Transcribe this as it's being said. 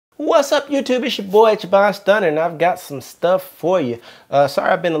What's up, YouTube? It's your boy, it's Stunner, and I've got some stuff for you. Sorry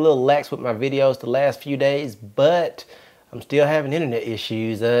I've been a little lax with my videos the last few days, but I'm still having internet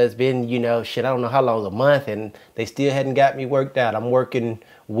issues. It's been, shit, I don't know how long, a month, and they still hadn't got me worked out. I'm working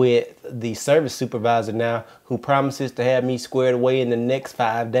with the service supervisor now, who promises to have me squared away in the next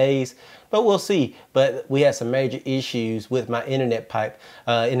 5 days, but we'll see. But we had some major issues with my internet pipe.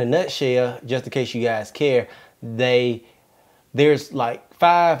 In a nutshell, just in case you guys care, there's like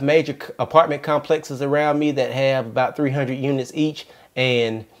 5 major apartment complexes around me that have about 300 units each,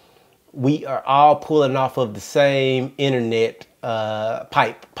 and we are all pulling off of the same internet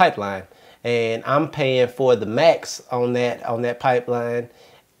pipeline, and I'm paying for the max on that pipeline,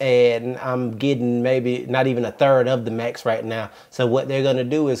 and I'm getting maybe not even a third of the max right now. So what they're gonna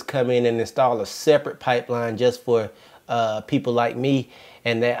do is come in and install a separate pipeline just for people like me,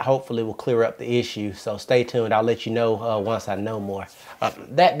 and that hopefully will clear up the issue. So stay tuned. I'll let you know once I know more.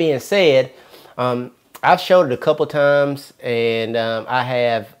 That being said, I've showed it a couple times, and I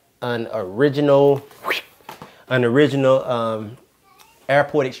have an original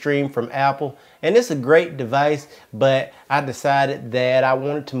Airport Extreme from Apple, and it's a great device, but I decided that I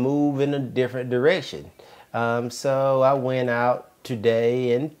wanted to move in a different direction. So I went out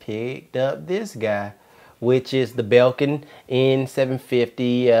today and picked up this guy, which is the Belkin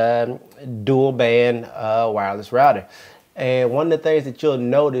N750 dual band wireless router. And one of the things that you'll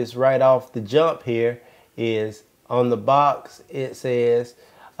notice right off the jump here is on the box it says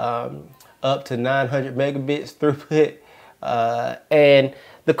up to 900 megabits throughput. And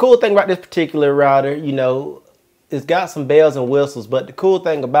the cool thing about this particular router, it's got some bells and whistles, but the cool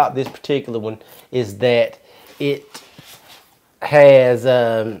thing about this particular one is that it has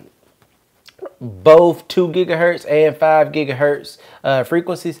both 2 gigahertz and 5 gigahertz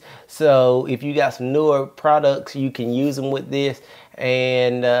frequencies. So if you got some newer products, you can use them with this.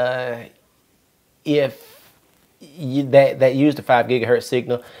 And if that use the 5 gigahertz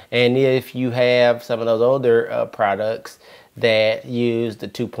signal, and if you have some of those older products that use the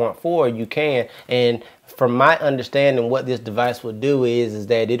 2.4, you can. And from my understanding, what this device will do is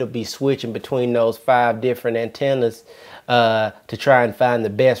that it'll be switching between those 5 different antennas to try and find the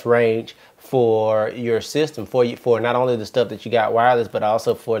best range for your system, for not only the stuff that you got wireless, but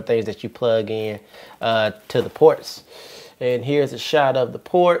also for things that you plug in to the ports. And here's a shot of the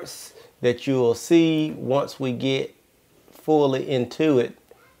ports that you will see once we get fully into it.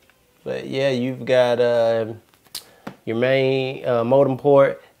 But yeah, you've got your main modem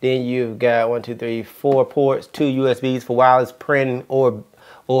port, then you've got 1, 2, 3, 4 ports, 2 USBs for wireless printing, or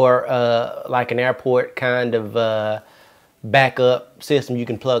like an airport kind of backup system. You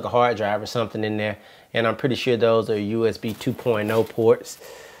can plug a hard drive or something in there, and I'm pretty sure those are USB 2.0 ports.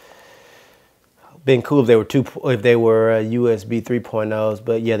 Been cool if they were USB 3.0s,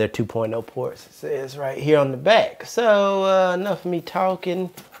 but yeah, they're 2.0 ports. It says right here on the back. So enough of me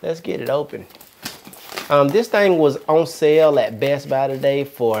talking, let's get it open. This thing was on sale at Best Buy today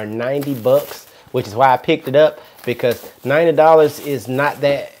for 90 bucks, which is why I picked it up, because $90 is not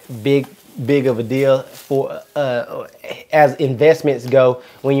that big of a deal for as investments go.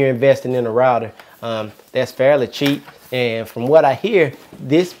 When you're investing in a router, that's fairly cheap. And from what I hear,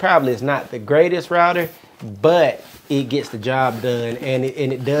 this probably is not the greatest router, but it gets the job done, and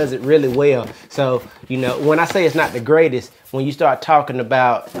it does it really well. So when I say it's not the greatest, when you start talking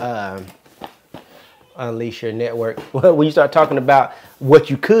about unleash your network, when you start talking about what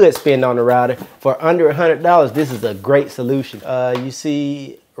you could spend on a router for under $100, this is a great solution. You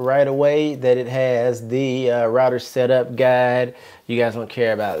see right away that it has the router setup guide. You guys don't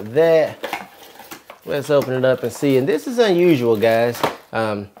care about that. Let's open it up and see. And this is unusual, guys.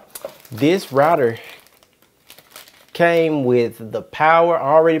 This router came with the power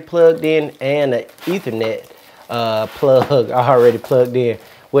already plugged in and an Ethernet plug already plugged in,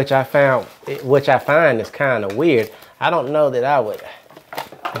 which I find is kind of weird. I don't know that I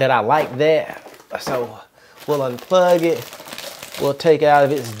like that. So we'll unplug it. We'll take out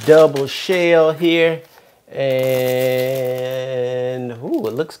of its double shell here, and ooh,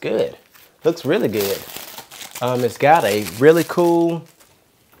 it looks good. Looks really good. It's got a really cool,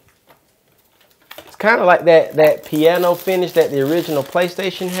 it's kind of like that piano finish that the original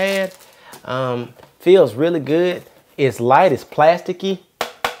PlayStation had. Feels really good. It's light, it's plasticky.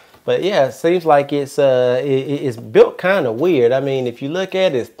 But yeah, it seems like it's built kind of weird. I mean, if you look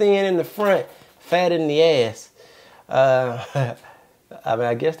at it, it's thin in the front, fat in the ass. I mean,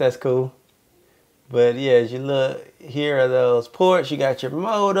 I guess that's cool. But yeah, as you look, here are those ports. You got your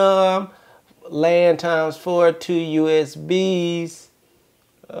modem, LAN ×4, 2 USBs.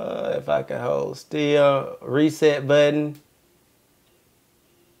 If I can hold still, reset button.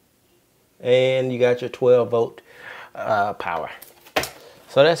 and you got your 12-volt power.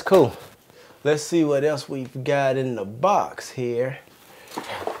 So that's cool. Let's see what else we've got in the box here.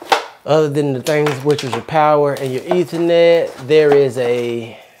 Other than the things which is your power and your Ethernet, there is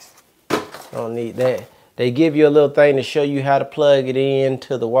I don't need that. They give you a little thing to show you how to plug it in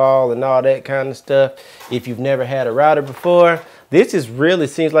to the wall and all that kind of stuff. If you've never had a router before, this is really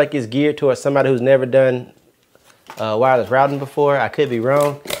seems like it's geared towards somebody who's never done wireless routing before. I could be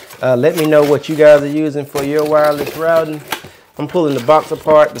wrong. Let me know what you guys are using for your wireless routing. I'm pulling the box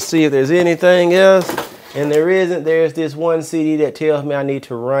apart to see if there's anything else, and there isn't. There's this one CD that tells me I need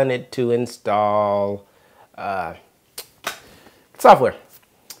to run it to install software.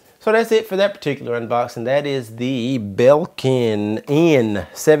 So that's it for that particular unboxing. That is the Belkin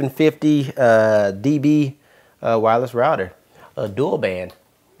N750 DB wireless router, a dual band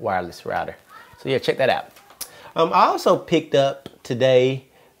wireless router. So yeah, check that out. I also picked up today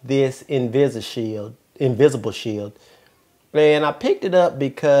this invisible shield. And I picked it up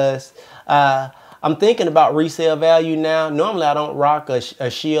because I'm thinking about resale value now. Normally I don't rock a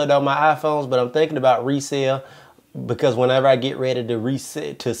shield on my iPhones, but I'm thinking about resale because whenever I get ready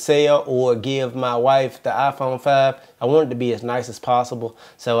to sell or give my wife the iPhone 5, I want it to be as nice as possible.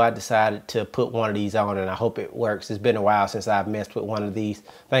 So I decided to put one of these on, and I hope it works. It's been a while since I've messed with one of these.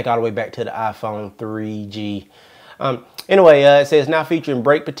 I think all the way back to the iPhone 3G. Anyway, it says now featuring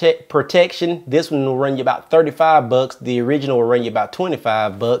brake protection. This one will run you about 35 bucks. The original will run you about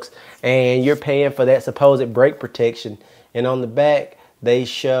 25 bucks, and you're paying for that supposed brake protection. And on the back, they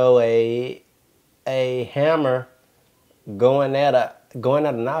show a hammer going at an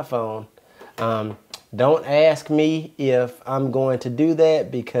iPhone. Don't ask me if I'm going to do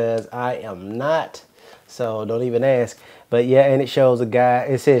that because I am not. So don't even ask. But yeah, and it shows a guy,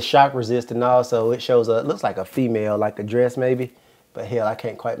 it says shock resistant also. It shows looks like a female, like a dress maybe. But hell, I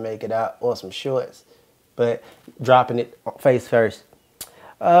can't quite make it out, or some shorts. But dropping it face first.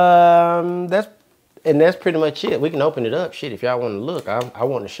 That's pretty much it. We can open it up, shit, if y'all want to look. I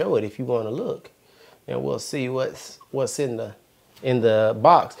want to show it if you want to look. And we'll see what's in the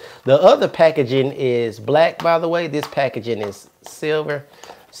box. The other packaging is black, by the way. This packaging is silver.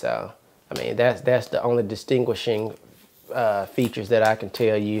 So I mean, that's the only distinguishing features that I can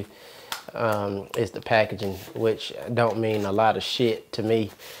tell you is the packaging, which don't mean a lot of shit to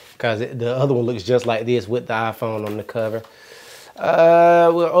me because the other one looks just like this with the iPhone on the cover.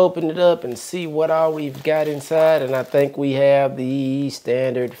 We'll open it up and see what all we've got inside, and I think we have the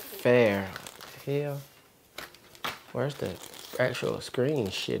standard fare. Hell, where's the actual screen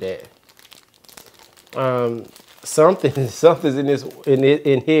shit at? Something's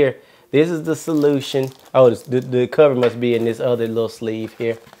in here. This is the solution. Oh, the cover must be in this other little sleeve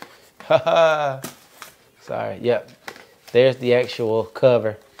here. Haha. Sorry. Yep. There's the actual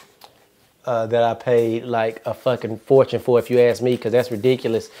cover that I paid like a fucking fortune for, if you ask me, because that's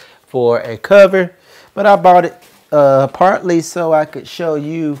ridiculous for a cover. But I bought it partly so I could show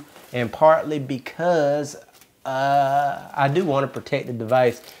you, and partly because I do want to protect the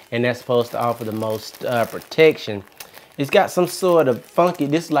device, and that's supposed to offer the most protection. It's got some sort of funky,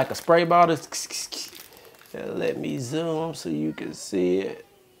 this is like a spray bottle. Let me zoom so you can see it.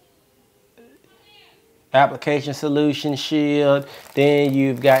 Application solution shield. Then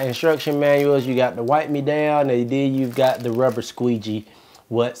you've got instruction manuals. You got the wipe me down, and then you've got the rubber squeegee.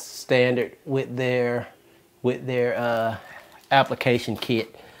 What's standard with their application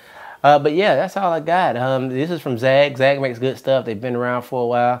kit. But yeah, that's all I got. This is from Zag. Zag makes good stuff. They've been around for a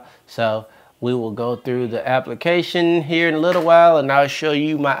while. So we will go through the application here in a little while, and I'll show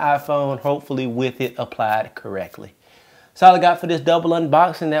you my iPhone, hopefully with it applied correctly. That's all I got for this double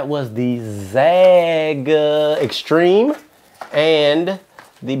unboxing. That was the Zag Extreme and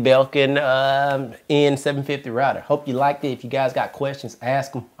the Belkin N750 router. Hope you liked it. If you guys got questions,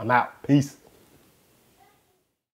 ask them. I'm out. Peace.